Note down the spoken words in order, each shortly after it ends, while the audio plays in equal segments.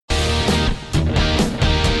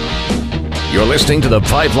You're listening to The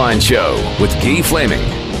Pipeline Show with Guy Flaming.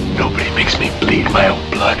 Nobody makes me bleed my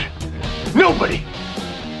own blood. Nobody!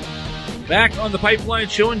 Back on The Pipeline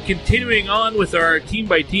Show and continuing on with our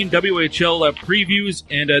team-by-team WHL previews.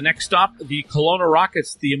 And next stop, the Kelowna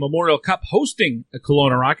Rockets, the Memorial Cup hosting the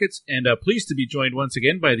Kelowna Rockets. And pleased to be joined once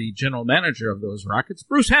again by the general manager of those Rockets,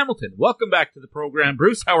 Bruce Hamilton. Welcome back to the program,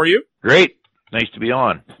 Bruce. How are you? Great. Nice to be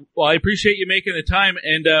on. Well, I appreciate you making the time.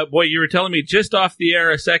 And, boy, you were telling me just off the air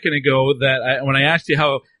a second ago that when I asked you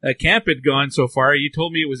how camp had gone so far, you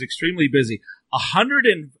told me it was extremely busy. 100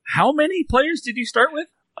 and how many players did you start with?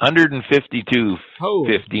 152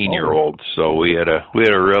 15-year-olds. So we had a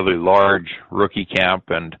really large rookie camp,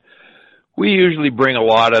 and we usually bring a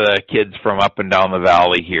lot of the kids from up and down the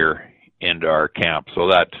valley here into our camp.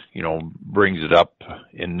 So that, brings it up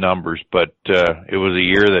in numbers. But it was a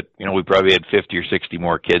year that, we probably had 50 or 60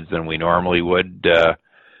 more kids than we normally would.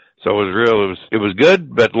 So it was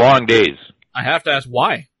good, but long days. I have to ask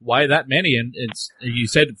why? Why that many? And you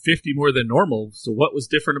said 50 more than normal. So what was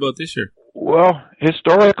different about this year? Well,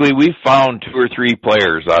 historically, we've found 2 or 3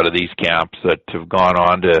 players out of these camps that have gone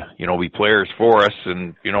on to, be players for us.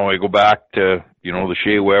 And, I go back to, the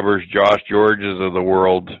Shea Webbers, Josh Georges of the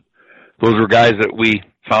world. Those were guys that we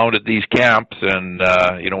found at these camps. And,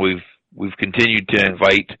 we've continued to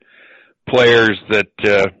invite players that,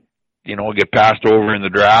 get passed over in the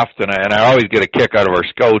draft. And I always get a kick out of our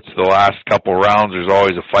scouts. The last couple rounds, there's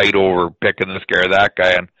always a fight over picking this guy or that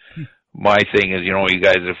guy. And my thing is, you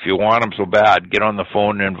guys, if you want them so bad, get on the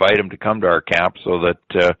phone and invite them to come to our camp so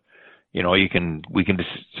that, we can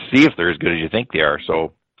see if they're as good as you think they are.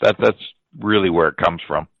 So that's really where it comes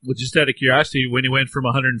from. Well, just out of curiosity, when you went from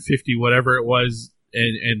 150, whatever it was,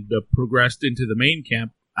 and progressed into the main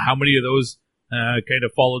camp, how many of those kind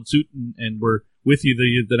of followed suit and were with you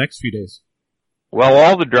the next few days? Well,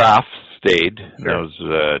 all the drafts stayed. There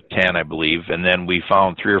was 10, I believe, and then we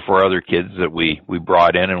found 3 or 4 other kids that we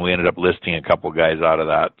brought in, and we ended up listing a couple guys out of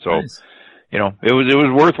that. So, nice. It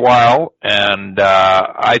was worthwhile, and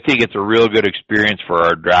I think it's a real good experience for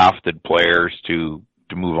our drafted players to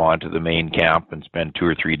move on to the main camp and spend 2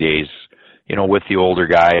 or 3 days, with the older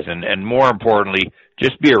guys, and more importantly,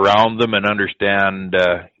 just be around them and understand,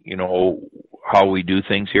 how we do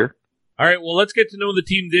things here. All right, well, let's get to know the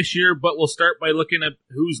team this year, but we'll start by looking at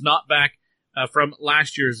who's not back from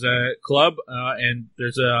last year's club. And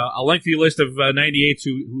there's a lengthy list of 98s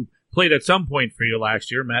who played at some point for you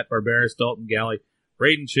last year. Matt Barbaras, Dalton Galley,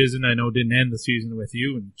 Braden Chizen, I know didn't end the season with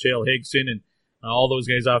you, and Chael Higson, and all those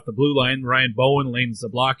guys off the blue line, Ryan Bowen, Lane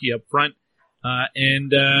Zablocki up front.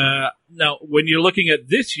 Now, when you're looking at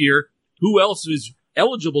this year, who else is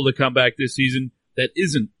eligible to come back this season that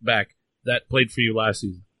isn't back that played for you last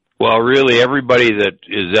season? Well, really, everybody that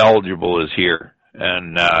is eligible is here.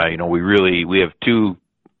 And, we have 2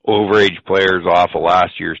 overage players off of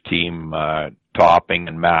last year's team, Topping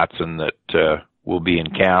and Matson, that will be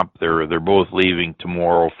in camp. They're both leaving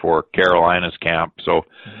tomorrow for Carolina's camp. So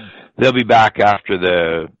they'll be back after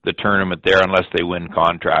the tournament there unless they win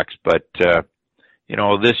contracts. But,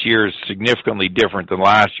 this year is significantly different than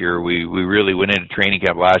last year. We really went into training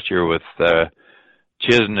camp last year with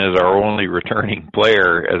Chizen is our only returning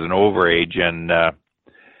player as an overage, and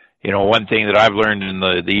one thing that I've learned in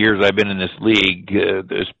the years I've been in this league,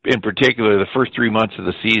 in particular the first 3 months of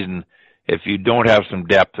the season, if you don't have some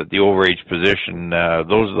depth at the overage position,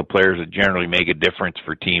 those are the players that generally make a difference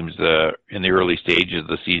for teams in the early stages of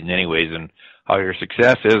the season anyways, and how your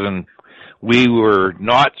success is. And we were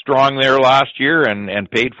not strong there last year and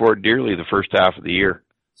paid for it dearly the first half of the year.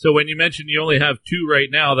 So when you mentioned you only have 2 right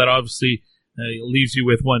now, that obviously leaves you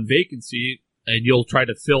with 1 vacancy, and you'll try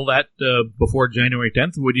to fill that before January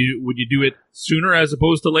 10th. Would you do it sooner as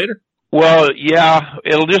opposed to later? Well, yeah,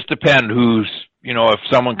 it'll just depend who's, if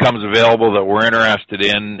someone comes available that we're interested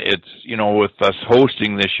in. It's, with us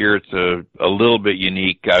hosting this year, it's a little bit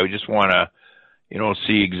unique. I just want to,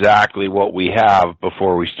 see exactly what we have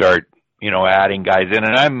before we start, adding guys in.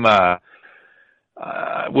 And I'm,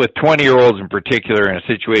 with 20-year-olds in particular, in a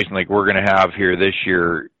situation like we're going to have here this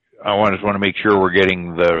year, I just want to make sure we're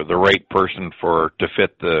getting the right person to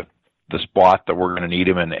fit the spot that we're going to need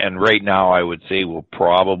him. And right now, I would say we'll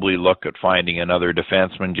probably look at finding another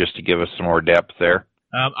defenseman just to give us some more depth there.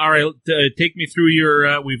 All right, take me through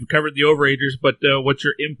your. We've covered the overagers, but what's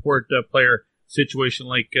your import player situation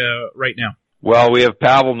like right now? Well, we have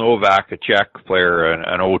Pavel Novak, a Czech player,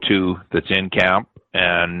 an O2 that's in camp,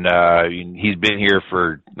 and he's been here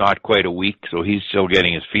for not quite a week, so he's still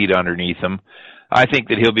getting his feet underneath him. I think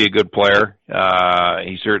that he'll be a good player.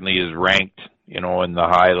 He certainly is ranked, in the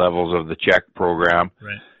high levels of the Czech program.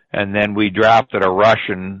 Right. And then we drafted a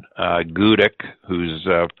Russian, Gudik, who's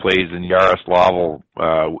plays in Yaroslavl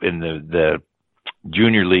in the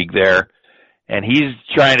junior league there. And he's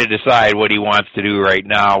trying to decide what he wants to do right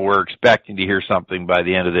now. We're expecting to hear something by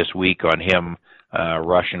the end of this week on him,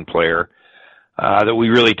 Russian player, that we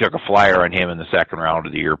really took a flyer on him in the second round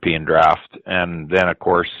of the European draft. And then, of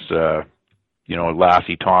course,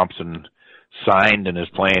 Lassie Thompson signed and is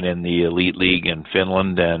playing in the Elite League in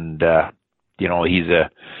Finland. And, he's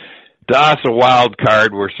to us a wild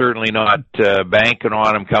card. We're certainly not banking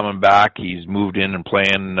on him coming back. He's moved in and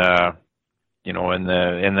playing in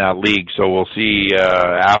that league. So we'll see,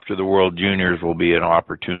 after the World Juniors will be an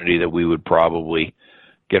opportunity that we would probably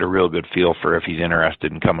get a real good feel for if he's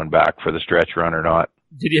interested in coming back for the stretch run or not.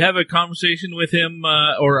 Did you have a conversation with him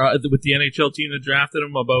or with the NHL team that drafted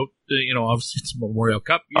him about, obviously it's Memorial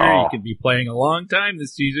Cup year, he could be playing a long time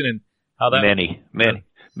this season, and how that...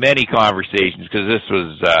 Many conversations, because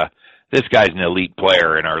this guy's an elite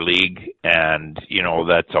player in our league, and,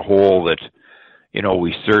 that's a hole that,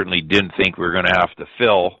 we certainly didn't think we were going to have to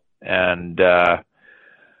fill. And,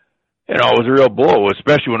 it was a real blow,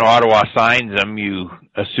 especially when Ottawa signs him. You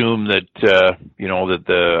assume that, that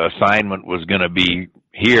the assignment was going to be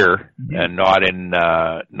here and not in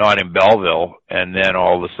Belleville. And then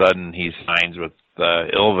all of a sudden he signs with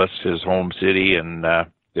Ilves, his home city, and,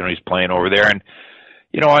 he's playing over there. And,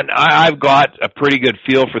 and I've got a pretty good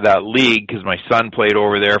feel for that league because my son played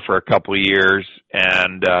over there for a couple of years,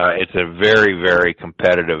 and it's a very, very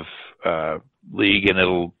competitive league, and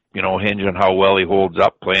it'll, hinge on how well he holds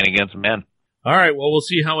up playing against men. All right, well, we'll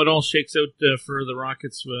see how it all shakes out for the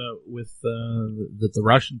Rockets with the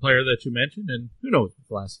Russian player that you mentioned, and who knows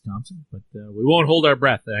with Lassie Thompson, but we won't hold our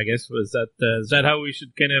breath, I guess. Is that how we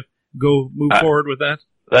should kind of move forward with that?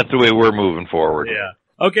 That's the way we're moving forward. Yeah.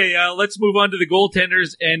 Okay, let's move on to the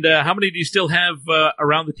goaltenders. And how many do you still have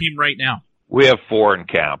around the team right now? We have 4 in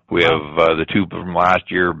camp. We have the 2 from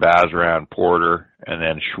last year, Bazran, Porter, and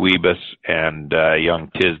then Schwebus and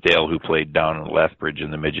young Tisdale, who played down in Lethbridge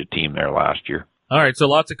in the midget team there last year. All right, so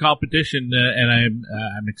lots of competition, and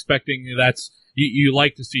I'm expecting that's you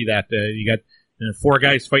like to see that. You got 4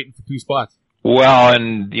 guys fighting for 2 spots. Well,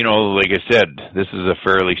 and, like I said, this is a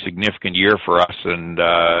fairly significant year for us, and,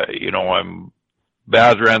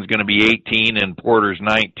 Bazran's going to be 18 and Porter's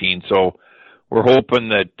 19, so we're hoping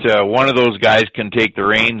that one of those guys can take the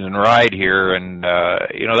reins and ride here, and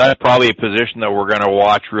that's probably a position that we're going to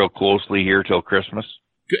watch real closely here till Christmas.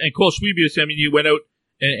 And Cole Schwebus, you went out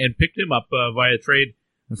and picked him up via trade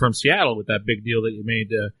from Seattle with that big deal that you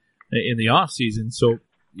made in the off season. So,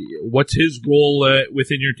 what's his role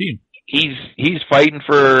within your team? He's fighting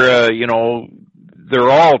for they're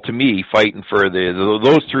all, to me, fighting for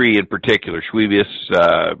those 3 in particular,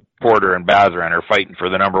 Schwebus, Porter, and Bazran are fighting for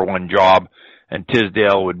the number 1 job, and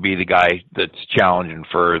Tisdale would be the guy that's challenging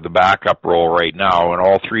for the backup role right now, and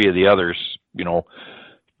all 3 of the others,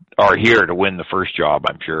 are here to win the first job,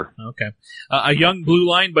 I'm sure. Okay. A young blue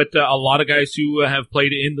line, but a lot of guys who have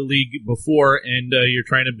played in the league before, and you're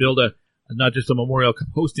trying to build not just a Memorial Cup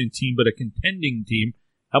hosting team, but a contending team.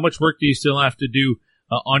 How much work do you still have to do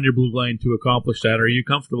on your blue line to accomplish that? Are you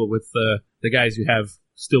comfortable with the guys you have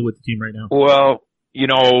still with the team right now? Well,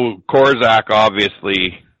 Korzak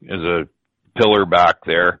obviously is a pillar back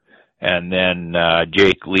there, and then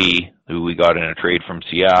Jake Lee, who we got in a trade from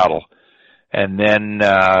Seattle. And then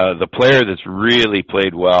the player that's really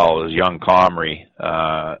played well is young Comrie,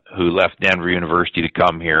 who left Denver University to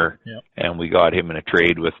come here, and we got him in a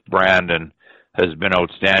trade with Brandon. Has been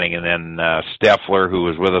outstanding. And then Steffler, who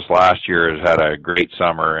was with us last year, has had a great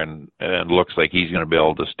summer and looks like he's going to be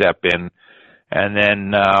able to step in. And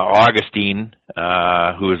then Augustine,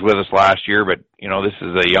 who was with us last year, but, this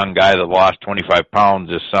is a young guy that lost 25 pounds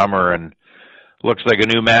this summer and looks like a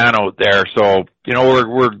new man out there. So,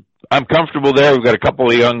 I'm comfortable there. We've got a couple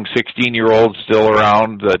of young 16-year-olds still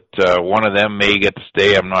around that one of them may get to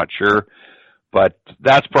stay, I'm not sure. But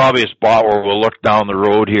that's probably a spot where we'll look down the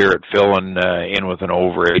road here at filling in with an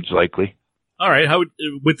overage, likely. All right. How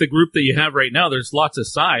with the group that you have right now, there's lots of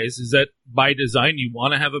size. Is that by design? You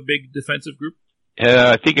want to have a big defensive group?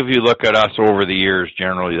 I think if you look at us over the years,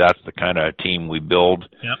 generally that's the kind of team we build.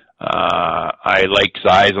 Yep. I like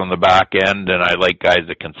size on the back end, and I like guys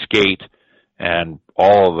that can skate, and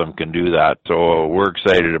all of them can do that. So we're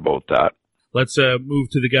excited about that. Let's move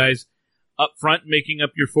to the guys up front, making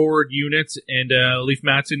up your forward units, and Leif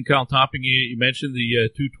Matson, Kyle Topping, you mentioned the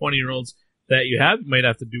 2 20-year-olds that you have. You might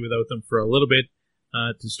have to do without them for a little bit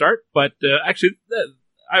to start, but actually,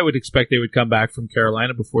 I would expect they would come back from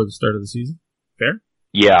Carolina before the start of the season. Fair?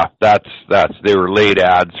 Yeah, they were late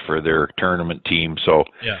ads for their tournament team, so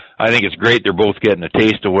Yeah. I think it's great they're both getting a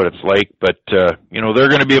taste of what it's like, but, they're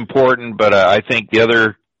going to be important, but I think the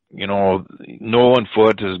other, Nolan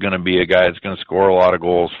Foote is going to be a guy that's going to score a lot of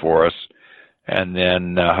goals for us, and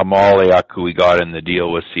then Hamaliuk, who we got in the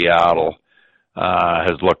deal with Seattle,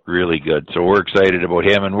 has looked really good, so we're excited about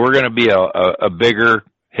him, and we're going to be a bigger,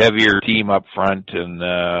 heavier team up front, and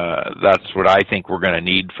that's what I think we're going to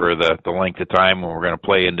need for the length of time when we're going to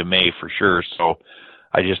play into May for sure. So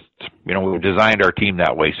I just, we've designed our team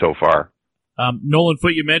that way so far. Nolan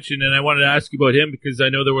Foote you mentioned, and I wanted to ask you about him because I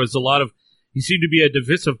know there was a lot of, he seemed to be a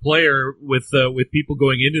divisive player with people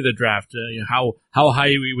going into the draft. How high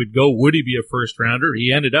he would go, would he be a first rounder?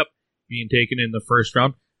 He ended up being taken in the first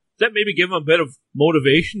round. Does that maybe give him a bit of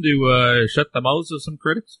motivation to shut the mouths of some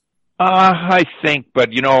critics? I think, but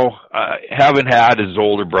haven't had his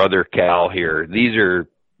older brother Cal here. They're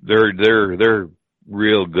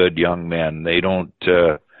real good young men. They don't,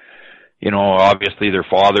 obviously their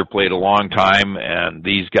father played a long time, and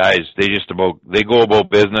these guys, they go about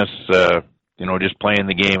business, just playing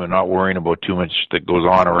the game and not worrying about too much that goes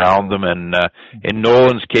on around them. And in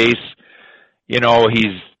Nolan's case,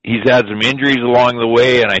 he's had some injuries along the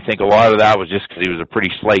way, and I think a lot of that was just because he was a pretty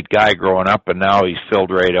slight guy growing up, and now he's filled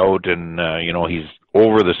right out, and he's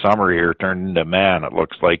over the summer here turned into a man, it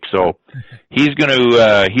looks like. So he's going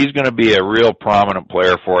to be a real prominent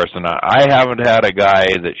player for us, and I haven't had a guy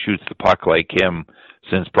that shoots the puck like him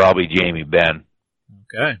since probably Jamie Benn.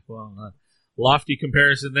 Okay, well, lofty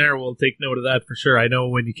comparison there. We'll take note of that for sure. I know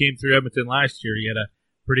when you came through Edmonton last year, you had a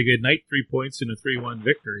pretty good night, 3 points in a 3-1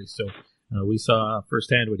 victory, so we saw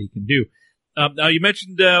firsthand what he can do. Now, you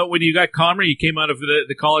mentioned when you got Comrie, you came out of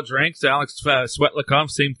the college ranks. Alex Svetlikov,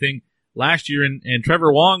 same thing last year. And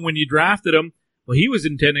Trevor Wong, when you drafted him, well, he was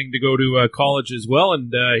intending to go to college as well,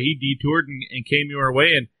 and he detoured and came your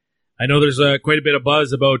way. And I know there's quite a bit of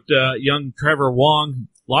buzz about young Trevor Wong.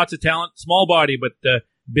 Lots of talent, small body, but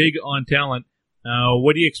big on talent.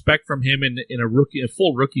 What do you expect from him in a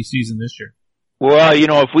full rookie season this year? Well,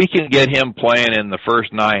 if we can get him playing in the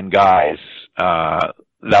first 9 guys,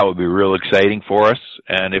 that would be real exciting for us.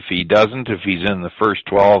 And if he doesn't, if he's in the first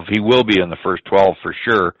 12, he will be in the first 12 for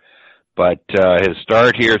sure. But his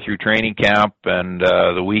start here through training camp and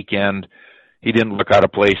the weekend, he didn't look out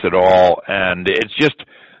of place at all. And it's just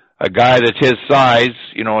a guy that's his size.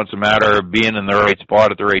 It's a matter of being in the right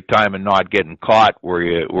spot at the right time and not getting caught where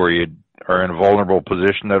you are in a vulnerable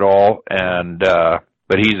position at all. And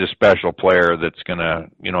but he's a special player that's going to,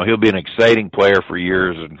 he'll be an exciting player for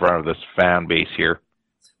years in front of this fan base here.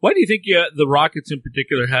 Why do you think the Rockets in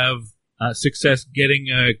particular have success getting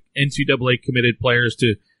NCAA committed players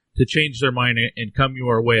to change their mind and come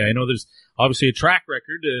your way? I know there's obviously a track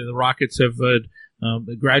record. The Rockets have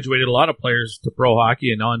graduated a lot of players to pro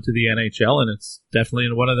hockey and on to the NHL, and it's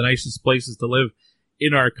definitely one of the nicest places to live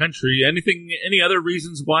in our country. Any other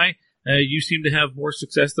reasons why you seem to have more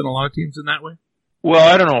success than a lot of teams in that way?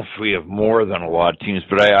 Well, I don't know if we have more than a lot of teams,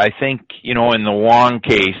 but I think, in the Wong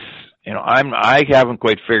case, I haven't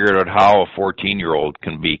quite figured out how a 14-year-old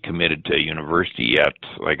can be committed to university yet.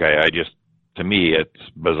 Like, to me,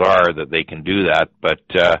 it's bizarre that they can do that, but,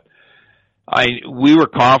 we were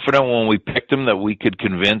confident when we picked him that we could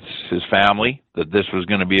convince his family that this was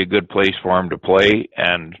going to be a good place for him to play,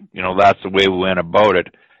 and, that's the way we went about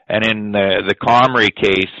it. And in the Comrie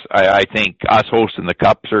case, I think us hosting the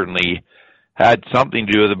Cup certainly had something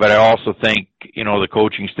to do with it, but I also think, the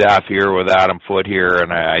coaching staff here with Adam Foote here,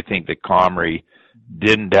 and I think that Comrie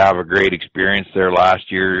didn't have a great experience there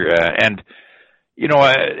last year. And, in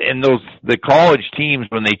the college teams,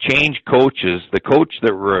 when they change coaches, the coach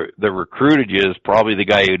that recruited you is probably the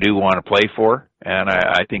guy you do want to play for. And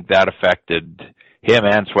I think that affected him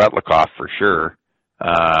and Svetlikov for sure.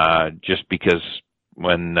 Just because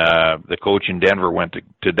when the coach in Denver went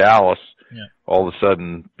to Dallas, yeah, all of a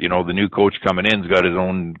sudden, the new coach coming in's got his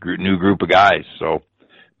own new group of guys. So,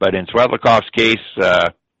 but in Svetlikov's case,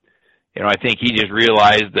 I think he just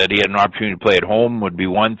realized that he had an opportunity to play at home would be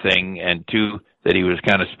one thing, and two, that he was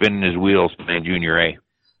kind of spinning his wheels playing Junior A.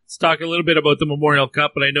 Let's talk a little bit about the Memorial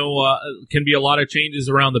Cup, and I know can be a lot of changes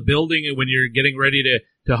around the building when you're getting ready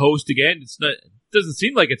to host again. It doesn't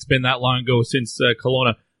seem like it's been that long ago since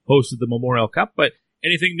Kelowna hosted the Memorial Cup, but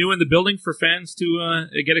anything new in the building for fans to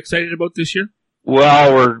get excited about this year?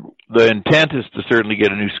 Well, the intent is to certainly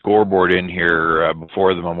get a new scoreboard in here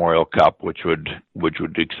before the Memorial Cup, which would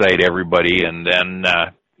excite everybody. And then,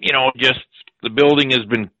 just the building has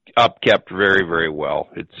been upkept very, very well.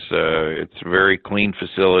 It's a very clean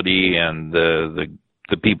facility, and the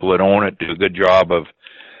people that own it do a good job of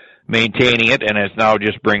maintaining it. And it's now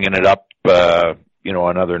just bringing it up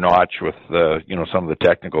another notch with some of the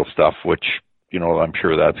technical stuff, which I'm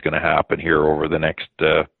sure that's going to happen here over the next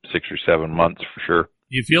 6 or 7 months for sure.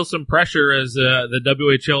 You feel some pressure as the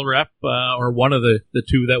WHL rep, or one of the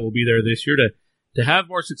two that will be there this year, to have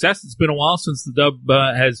more success. It's been a while since the Dub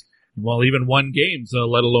has, even won games,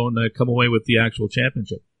 let alone come away with the actual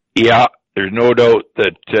championship. Yeah, there's no doubt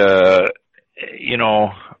that,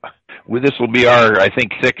 this will be our, I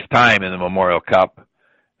think, 6th time in the Memorial Cup,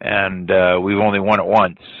 and we've only won it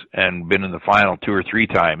once and been in the final 2 or 3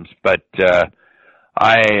 times. But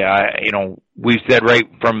we said right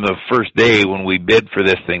from the first day when we bid for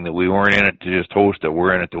this thing that we weren't in it to just host it,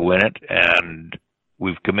 we're in it to win it, and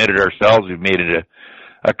we've committed ourselves. We've made it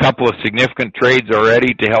a couple of significant trades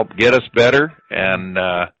already to help get us better, and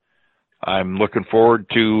I'm looking forward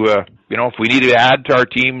to, if we need to add to our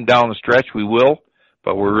team down the stretch, we will.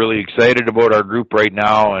 But we're really excited about our group right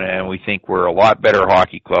now, and we think we're a lot better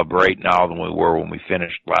hockey club right now than we were when we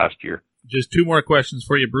finished last year. Just 2 more questions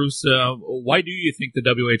for you, Bruce. Why do you think the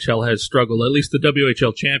WHL has struggled, at least the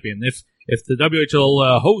WHL champion? If the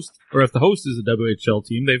WHL host, or if the host is a WHL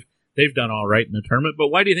team, they've done all right in the tournament. But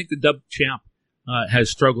why do you think the Dub champ has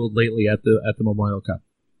struggled lately at the Memorial Cup?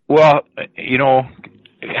 Well,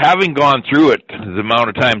 having gone through it the amount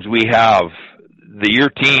of times we have, your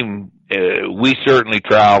team, we certainly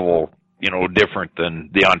travel, different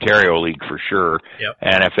than the Ontario League for sure. Yep.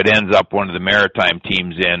 And if it ends up one of the maritime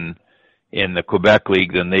teams in the Quebec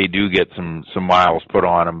League, then they do get some miles put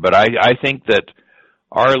on them. But I think that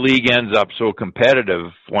our league ends up so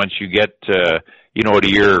competitive once you get to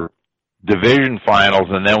your division finals,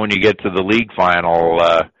 and then when you get to the league final,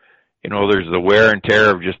 there's the wear and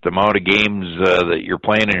tear of just the amount of games that you're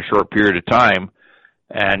playing in a short period of time,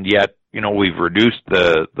 and yet we've reduced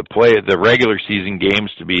the regular season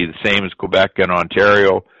games to be the same as Quebec and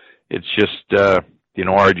Ontario. It's just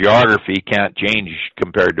our geography can't change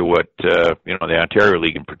compared to what the Ontario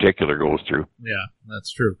League in particular goes through. Yeah,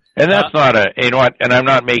 that's true. And that's not and I'm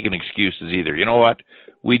not making excuses either. You know what?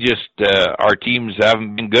 We just our teams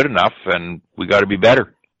haven't been good enough, and we got to be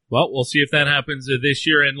better. Well, we'll see if that happens this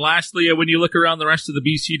year. And lastly, when you look around the rest of the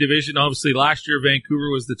BC division, obviously last year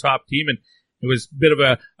Vancouver was the top team, and it was a bit of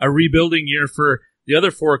a rebuilding year for the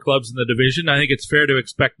other 4 clubs in the division. I think it's fair to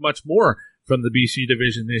expect much more from the BC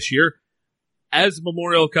division this year. As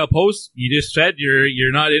Memorial Cup host, you just said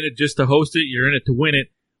you're not in it just to host it, you're in it to win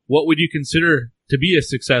it. What would you consider to be a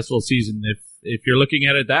successful season? If you're looking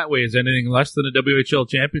at it that way, is anything less than a WHL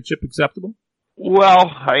championship acceptable?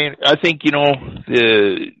 Well, I think,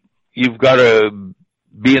 you've got to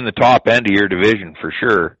be in the top end of your division for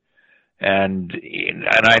sure. And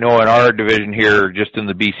I know in our division here, just in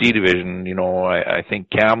the BC division, I think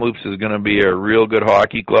Kamloops is going to be a real good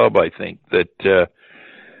hockey club. I think that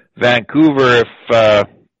Vancouver, if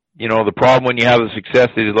the problem when you have the success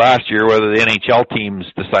they did last year, whether the NHL teams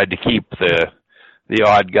decide to keep the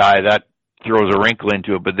odd guy, that throws a wrinkle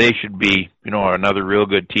into it. But they should be, another real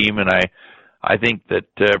good team. And I think that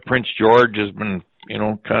Prince George has been,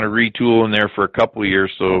 kind of retooling there for a couple of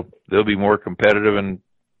years, so they'll be more competitive. And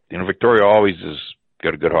Victoria always has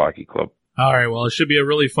got a good hockey club. All right, well, it should be a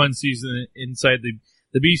really fun season inside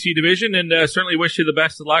the BC division, and certainly wish you the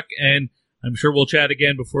best of luck. And I'm sure we'll chat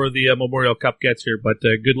again before the Memorial Cup gets here, but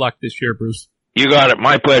good luck this year, Bruce. You got it.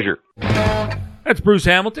 My pleasure. That's Bruce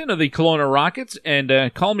Hamilton of the Kelowna Rockets,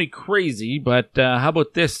 and call me crazy, but how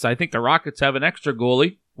about this? I think the Rockets have an extra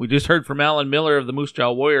goalie. We just heard from Alan Miller of the Moose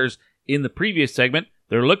Jaw Warriors in the previous segment.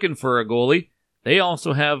 They're looking for a goalie. They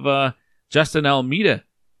also have Justin Almeida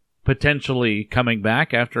potentially coming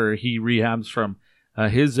back after he rehabs from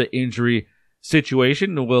his injury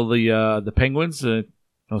situation. Will the Penguins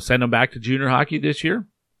send him back to junior hockey this year?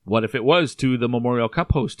 What if it was to the Memorial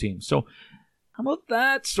Cup host team? So how about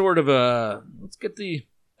that sort of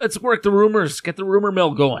let's work the rumors, get the rumor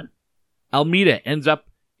mill going. Almeida ends up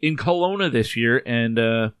in Kelowna this year,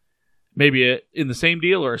 and maybe in the same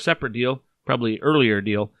deal or a separate deal, probably earlier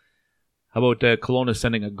deal. How about Kelowna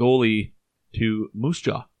sending a goalie to Moose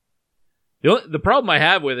Jaw? The problem I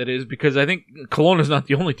have with it is because I think Kelowna's not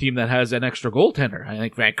the only team that has an extra goaltender. I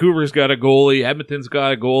think Vancouver's got a goalie, Edmonton's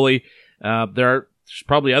got a goalie. There's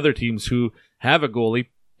probably other teams who have a goalie,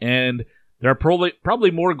 and there are probably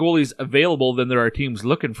more goalies available than there are teams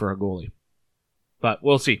looking for a goalie. But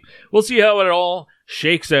we'll see. We'll see how it all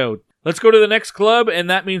shakes out. Let's go to the next club, and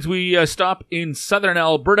that means we stop in southern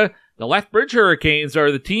Alberta. The Lethbridge Hurricanes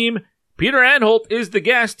are the team. Peter Anholt is the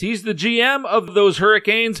guest. He's the GM of those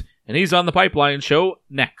Hurricanes, and he's on the Pipeline Show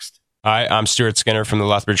next. Hi, I'm Stuart Skinner from the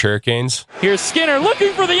Lethbridge Hurricanes. Here's Skinner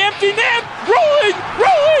looking for the empty net. Rolling!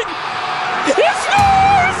 He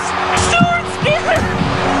scores! Stuart Skinner!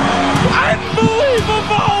 Unbelievable!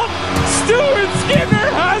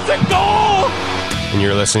 and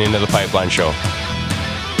you're listening to The Pipeline Show.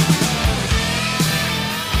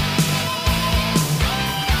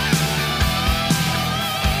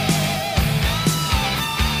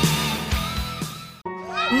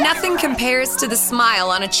 Nothing compares to the smile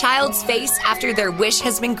on a child's face after their wish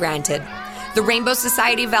has been granted. The Rainbow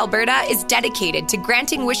Society of Alberta is dedicated to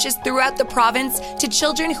granting wishes throughout the province to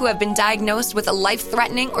children who have been diagnosed with a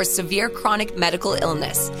life-threatening or severe chronic medical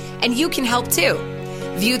illness. And you can help too.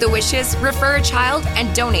 View the wishes, refer a child,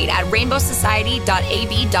 and donate at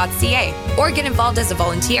rainbowsociety.ab.ca or get involved as a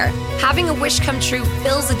volunteer. Having a wish come true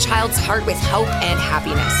fills a child's heart with hope and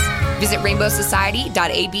happiness. Visit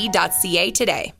rainbowsociety.ab.ca today.